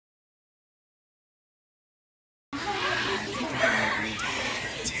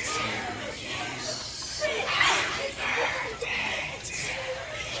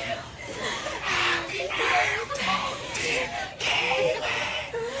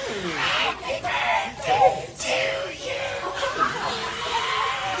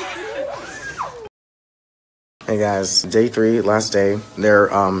Hey guys, day 3, last day. They're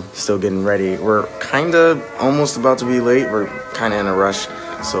still getting ready. We're kinda almost about to be late. We're kinda in a rush.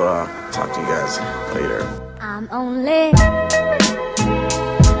 So talk to you guys later. I'm only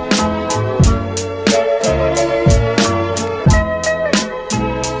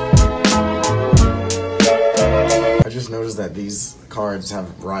I just noticed that these cards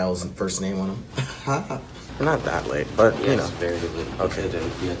have Ryle's first name on them. We're not that late, but you know. Very late. Okay. At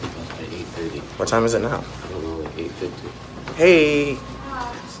 8:30. What time is it now? I don't know, like 8:50. Hey!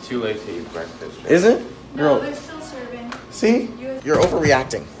 It's too late to eat breakfast. Is it? No, they're still serving. See? You're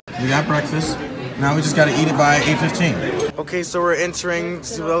overreacting. We got breakfast. Now we just gotta eat it by 8:15. Okay, so we're entering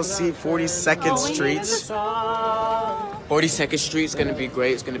to go see 42nd Street. 42nd Street's gonna be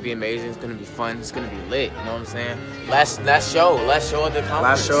great. It's gonna be amazing. It's gonna be fun. It's gonna be lit. You know what I'm saying? Last show of the conference.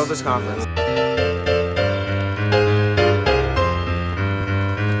 Last show of this conference.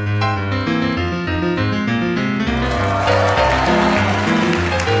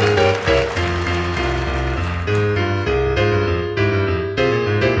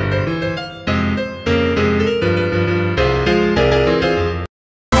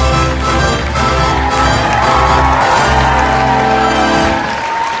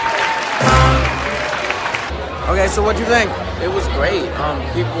 Okay, so what'd you think? It was great.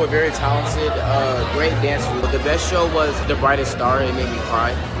 People were very talented. Great dancers. The best show was The Brightest Star. It made me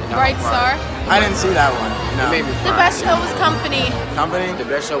cry. Bright Star. I didn't see that one. No. It made me cry. The best show was Company. Company? The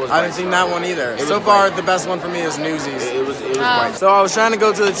best show was I haven't seen that one either. So was far, great. the best one for me is Newsies. It was bright. So I was trying to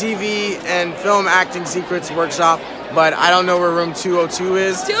go to the TV and film acting secrets workshop, but I don't know where room 202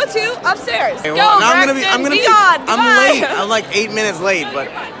 is. 202 upstairs. Okay, Go, well, now I'm Braxton, gonna be be gone. I'm Goodbye. late. I'm like 8 minutes late, but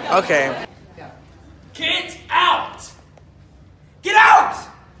okay. Get out! Get out!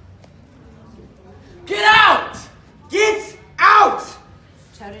 Get out! Get out!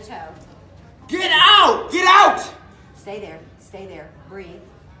 Toe to toe. Get out! Get out! Stay there. Stay there. Breathe.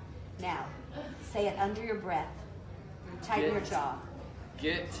 Now, say it under your breath. Tighten your jaw.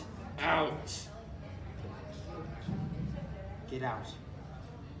 Get out. Get out.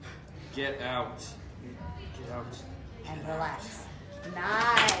 Get out. Get out. And relax.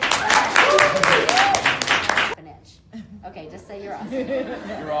 Nice. An inch. Okay, just say you're awesome.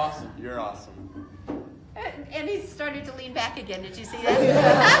 You're awesome. You're awesome. And he's starting to lean back again. Did you see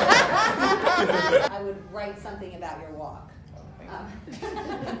that? I would write something about your walk. I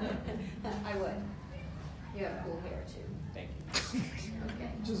would. You have cool hair too. Thank you. Okay.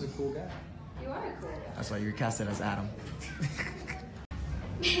 Just a cool guy. You are a cool guy. That's why you're casted as Adam.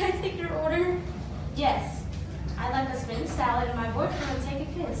 May I take your order? Yes. I'd like a spinach salad and my boyfriend would take a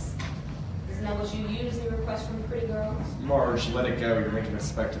kiss. Isn't that what you usually request from pretty girls? Marge, let it go. You're making a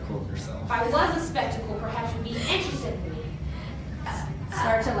spectacle of yourself. If I was a spectacle, perhaps you'd be interested in me.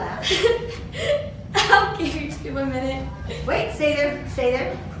 Start to laugh. I'll give you 2 a minute. Wait, stay there. Stay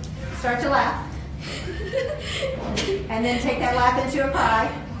there. Start to laugh. And then take that laugh into a cry.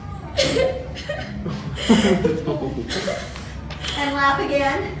 And laugh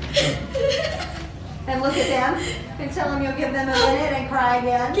again. And look at them. And tell them you'll give them a minute and cry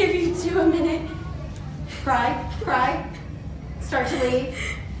again. Give you 2 a minute. Cry, cry. Start to leave.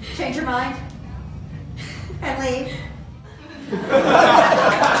 Change your mind. And leave.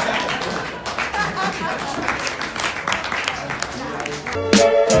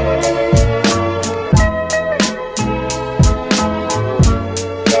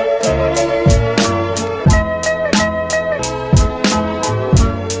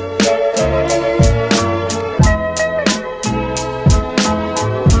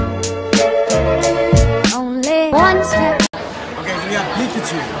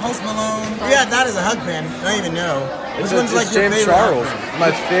 Post Malone. Yeah, that is a hug pin. I don't even know. Which one's like your James favorite Charles. hug pin?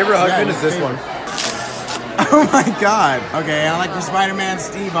 My favorite hug pin Yeah, is this favorite. one. Oh my God. Okay, I like the Spider-Man,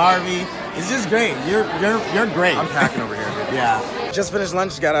 Steve Harvey. It's just great. You're great. I'm packing over here. Yeah. Just finished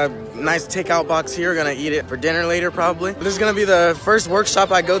lunch. Got a nice takeout box here. Gonna eat it for dinner later probably. This is gonna be the first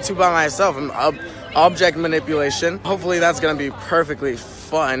workshop I go to by myself. Object manipulation. Hopefully that's gonna be perfectly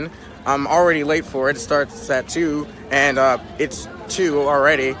fun. I'm already late for it. It starts at 2 and it's 2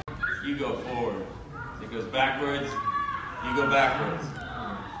 already. You go forward. It goes backwards, you go backwards.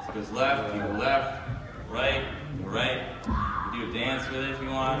 It goes left, you go left, right, you go right. You do a dance with it if you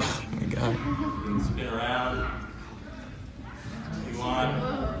want. Oh my God. You can spin around if you want.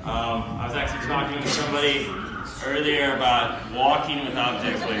 I was actually talking to somebody earlier about walking with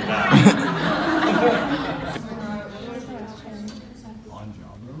objects like that.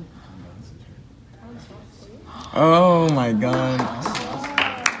 Oh my God.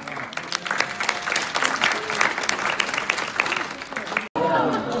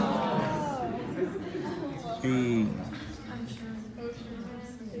 Hey.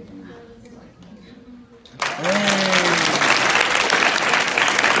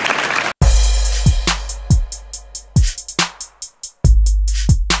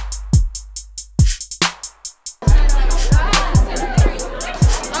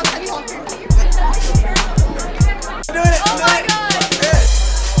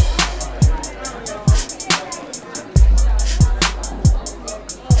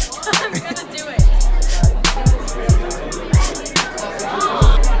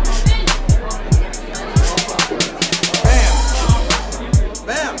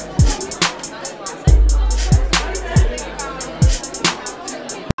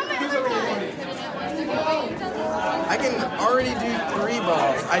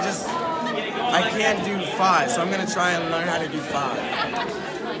 so I'm gonna try and learn how to do 5.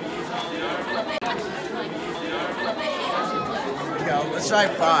 Here we go. Let's try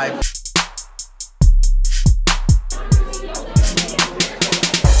 5.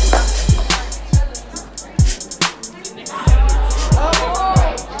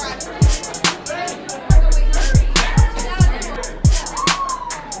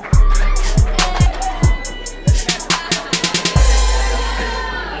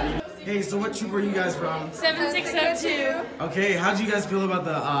 Hey, so what troop are you guys from? 7602. Okay, how did you guys feel about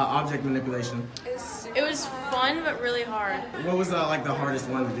the object manipulation? It was fun, but really hard. What was like the hardest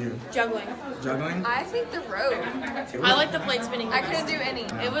one to do? Juggling. Juggling? I think the rope. I like the plate spinning. I couldn't do any.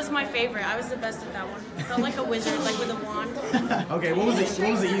 It was my favorite. I was the best at that one. I felt like a wizard, like with a wand. Okay, what was the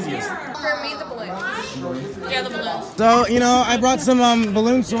easiest? For me, the balloons. Yeah, the balloons. So, you know, I brought some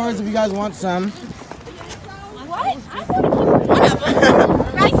balloon swords if you guys want some. What? I thought one of them.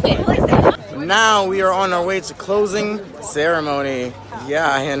 Now we are on our way to closing ceremony.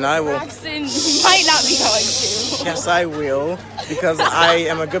 Yeah, and I will. Braxton might not be going to. Yes, I will, because I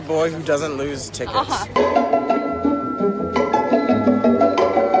am a good boy who doesn't lose tickets.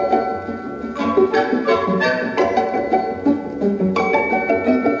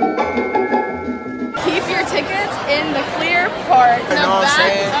 Keep your tickets in the clear part, in the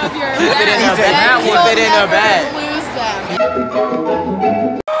back of your bag. Keep it in the bag. Lose them.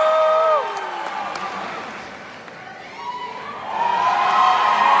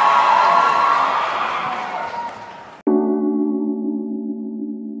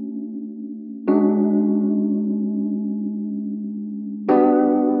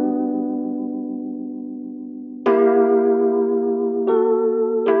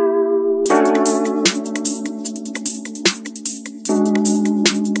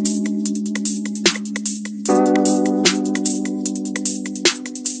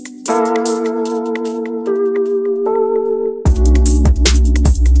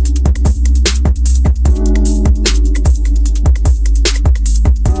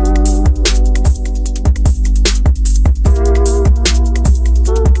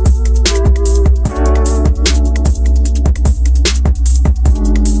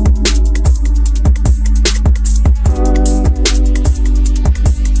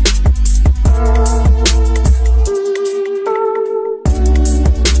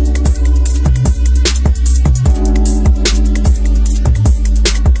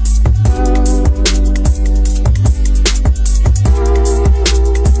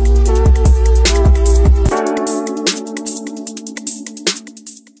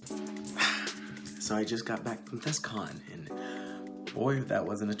 So I just got back from Thescon, and boy, that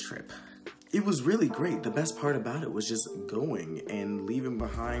wasn't a trip. It was really great. The best part about it was just going and leaving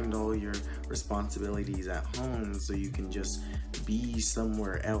behind all your responsibilities at home so you can just be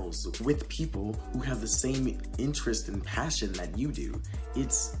somewhere else with people who have the same interest and passion that you do.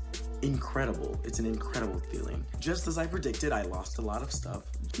 It's incredible. It's an incredible feeling. Just as I predicted, I lost a lot of stuff.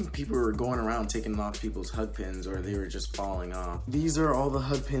 People were going around taking off people's hug pins, or they were just falling off. These are all the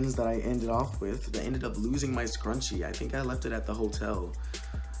hug pins that I ended off with. I ended up losing my scrunchie. I think I left it at the hotel.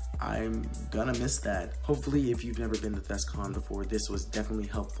 I'm gonna miss that. Hopefully, if you've never been to Thescon before, this was definitely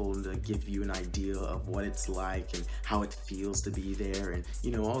helpful to give you an idea of what it's like and how it feels to be there, and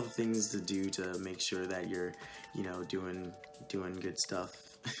you know, all the things to do to make sure that you're, you know, doing good stuff.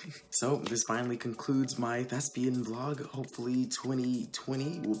 So this finally concludes my thespian vlog. Hopefully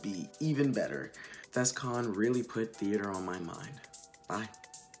 2020 will be even better. Thescon really put theater on my mind. Bye.